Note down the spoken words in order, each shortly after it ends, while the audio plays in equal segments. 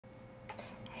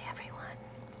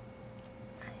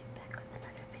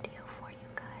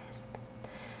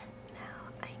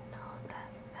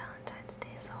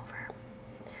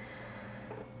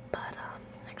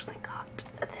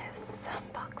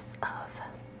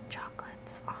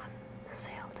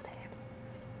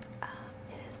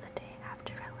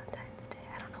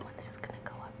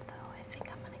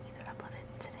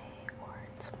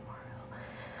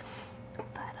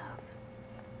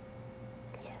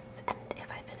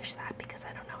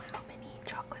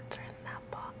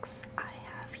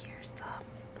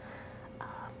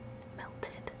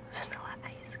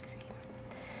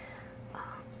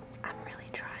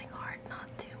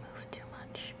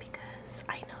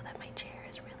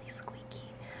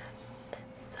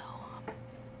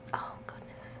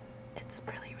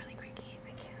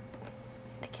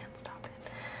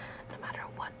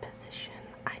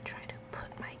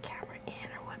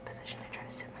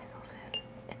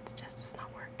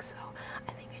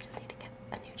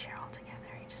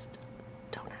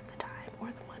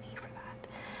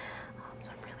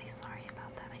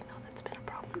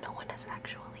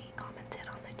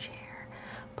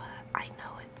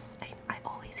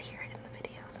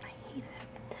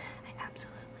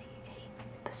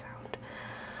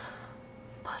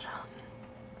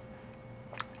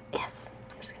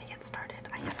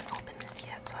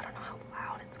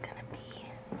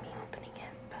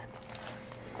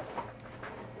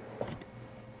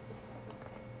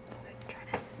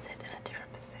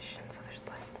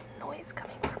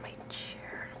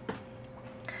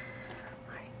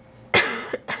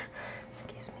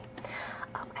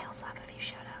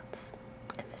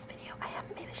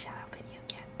a shout out video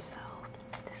yet, so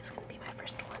this is gonna be my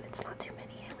first one. It's not too many.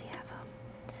 I only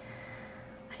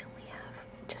have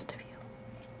just a few.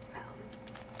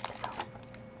 So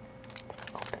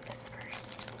I'll open this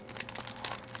first.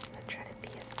 I'm gonna try to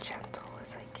be as gentle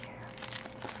as I can.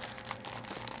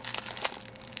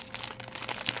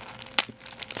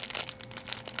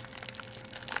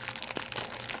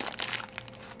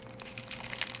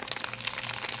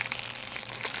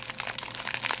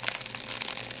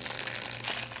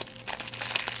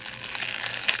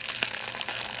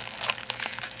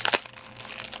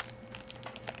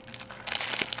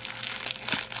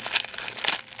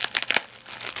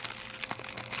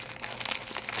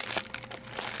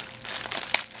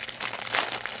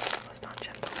 Was not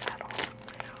gentle at all,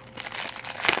 you know.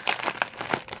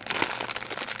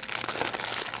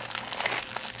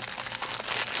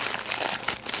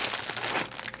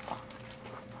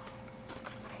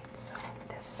 Right, so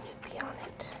there's Snoopy on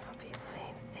it, obviously,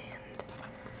 and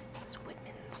there's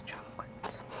Whitman's chocolate.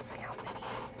 Let's see how many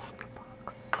in the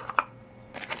box.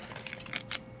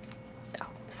 Oh,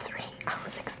 3. I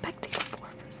was expecting 4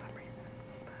 for some reason,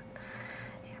 but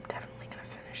yeah, I'm definitely gonna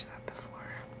finish that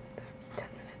before the 10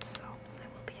 minutes, so I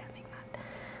will be having that.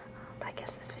 I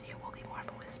guess this video will be more of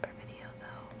a whisper video,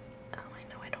 though. I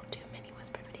know I don't do many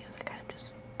whisper videos. I kind of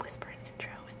just whisper an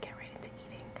intro and get right into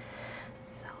eating.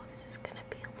 So this is gonna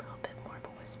be a little bit more of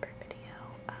a whisper video.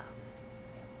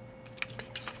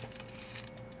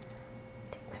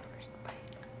 Take my first bite.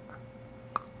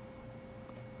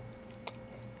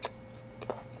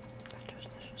 That's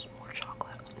just more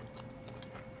chocolate.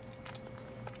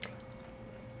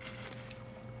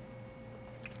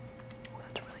 Oh,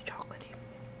 that's really chocolatey.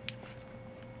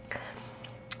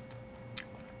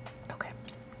 Okay,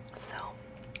 so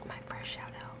my first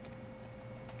shout out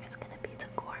is gonna be to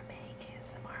Gourmet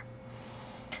ASMR.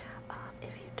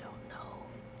 If you don't know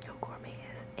who Gourmet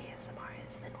ASMR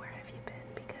is, then where have you been?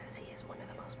 Because he is one of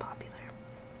the most popular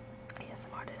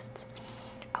ASMR artists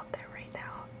out there right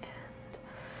now, and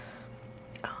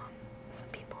some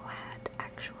people had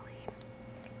actually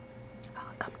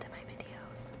come to my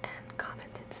videos and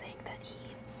commented saying that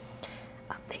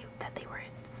they were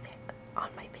on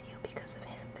my video because of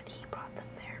him, that he brought them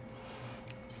there.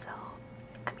 So,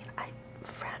 I mean, I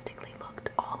frantically looked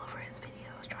all over his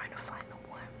videos trying to find the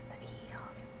one that he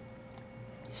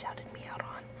shouted me out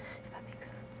on, if that makes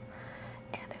sense.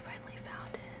 And I finally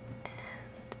found it,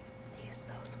 and he's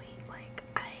so sweet. Like,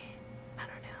 I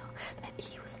don't know, that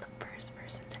he was the first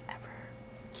person to ever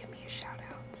give me a shout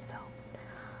out, so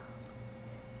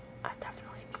that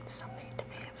definitely means something to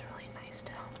me. It was really nice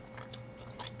to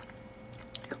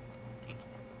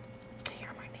hear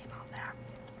my name out there.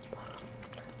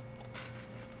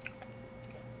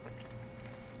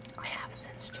 I have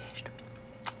since changed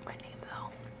my name though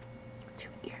to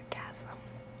Eargasm,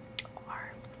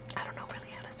 or I don't know really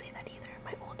how to say that either.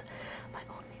 My old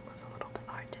name was a little bit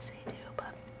hard to say too,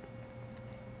 but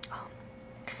I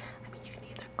mean, you can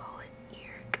either call it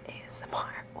Ear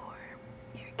ASMR or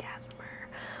Eargasmer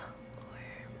or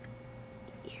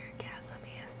Eargasm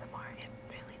ASMR. It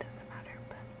really doesn't matter,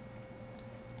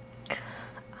 but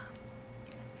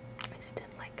I just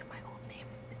didn't like my old name.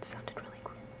 It sounded really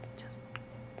just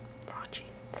raunchy.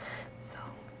 So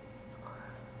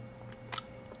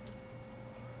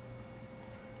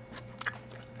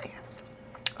yes,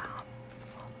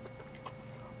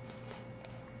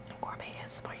 Gourmet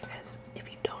ASMR, you guys, if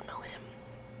you don't know him,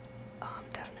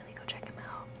 definitely go check him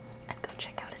out, and go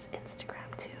check out his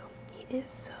Instagram too. He is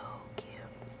so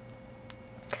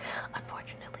cute.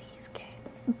 Unfortunately, he's gay,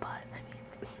 but I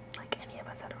mean, like any of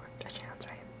us had a chance,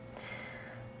 right?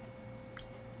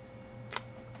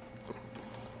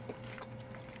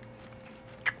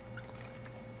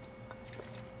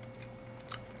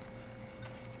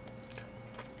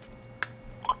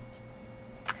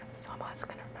 So I'm always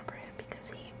gonna remember him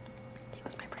because he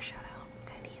was my first shout out,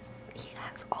 and he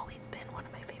has always been one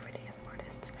of my favorite ASMR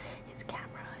artists. His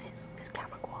camera, his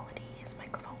camera quality, his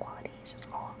microphone quality is just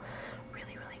all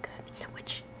really, really good,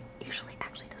 which usually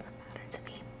actually doesn't matter to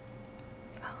me.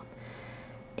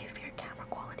 If your camera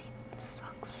quality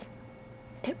sucks,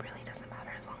 it really doesn't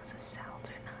matter as long as the sounds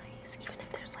are nice. Even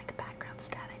if there's like background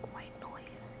static, white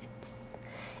noise,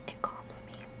 it calms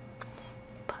me.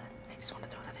 But I just want to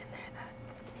throw that in there, that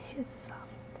his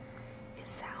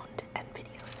sound and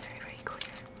video is very, very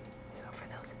clear. So for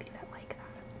those of you that like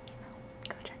that, you know,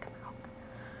 go check him out.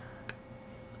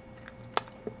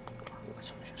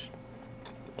 This one's just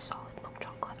solid milk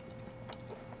chocolate.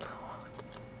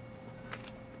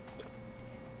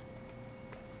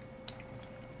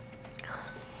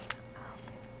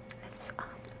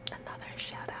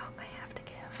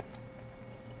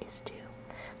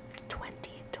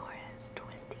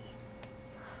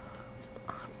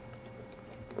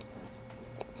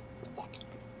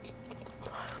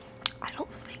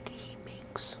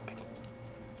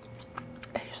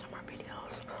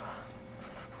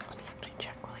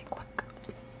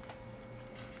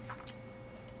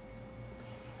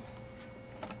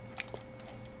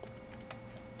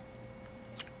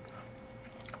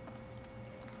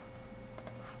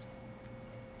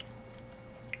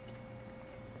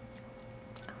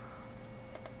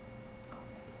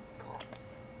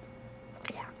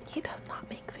 he does not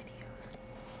make videos,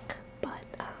 but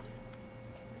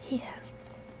he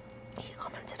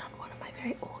commented on one of my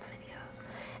very old videos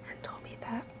and told me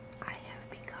that I have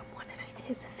become one of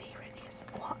his favorite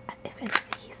ASMR. Well, if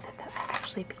anything, he said that I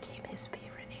actually became his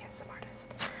favorite ASMR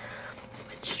artist,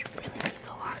 which really means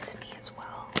a lot to me as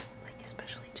well. Like,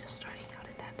 especially just starting out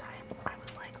at that time, I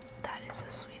was like, that is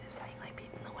the sweetest thing. Like,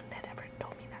 no one had ever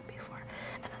told me that before,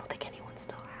 and I don't think anyone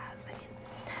still has. I mean,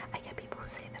 I get people who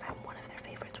say that I'm one of their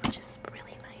favorites, which is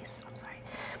really nice. I'm sorry,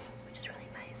 which is really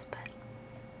nice, but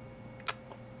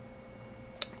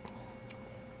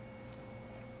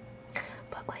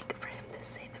like, for him to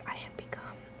say that I had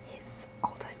become his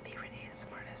all-time favorite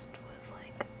ASMR artist was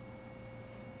like,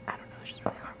 I don't know, it's just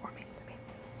really heartwarming to me.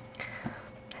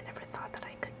 I never thought that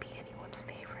I could be anyone's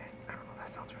favorite. I don't know, that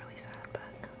sounds really sad, but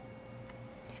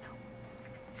you know.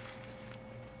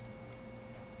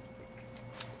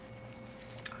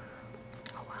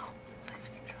 Oh wow, this ice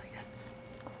cream's really good.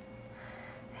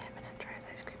 I haven't had dry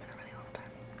ice cream in a really long time.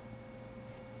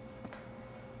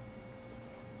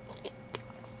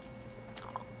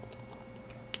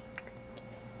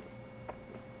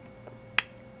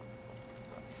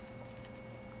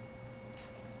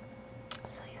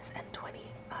 So yes, and 20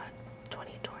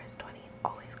 Taurus 20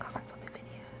 always comments on my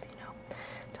videos, you know,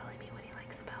 telling me what he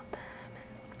likes about them, and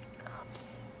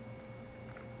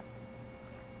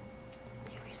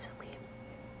he recently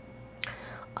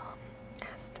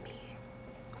asked me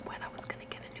when I was gonna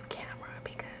get a new camera,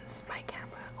 because my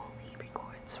camera only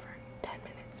records for 10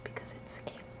 minutes because it's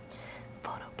a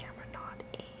photo camera, not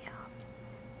a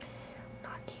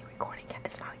recording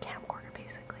it's not a camcorder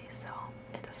basically, so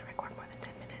it doesn't record more than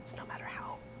 10 minutes no matter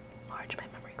how large my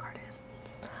memory card is.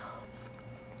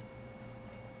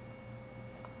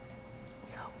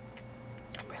 So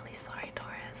I'm really sorry,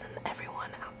 Taurus, and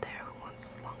everyone out there who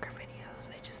wants longer videos.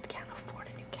 I just can't afford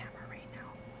a new camera right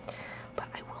now, but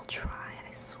I will try.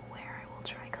 I swear I will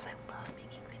try, because I love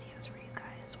making videos for you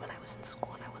guys. When I was in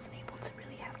school and I wasn't able to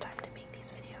really have time to make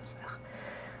these videos,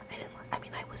 I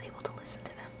mean, I was able to listen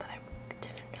to them, but I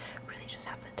didn't really just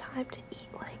have the time to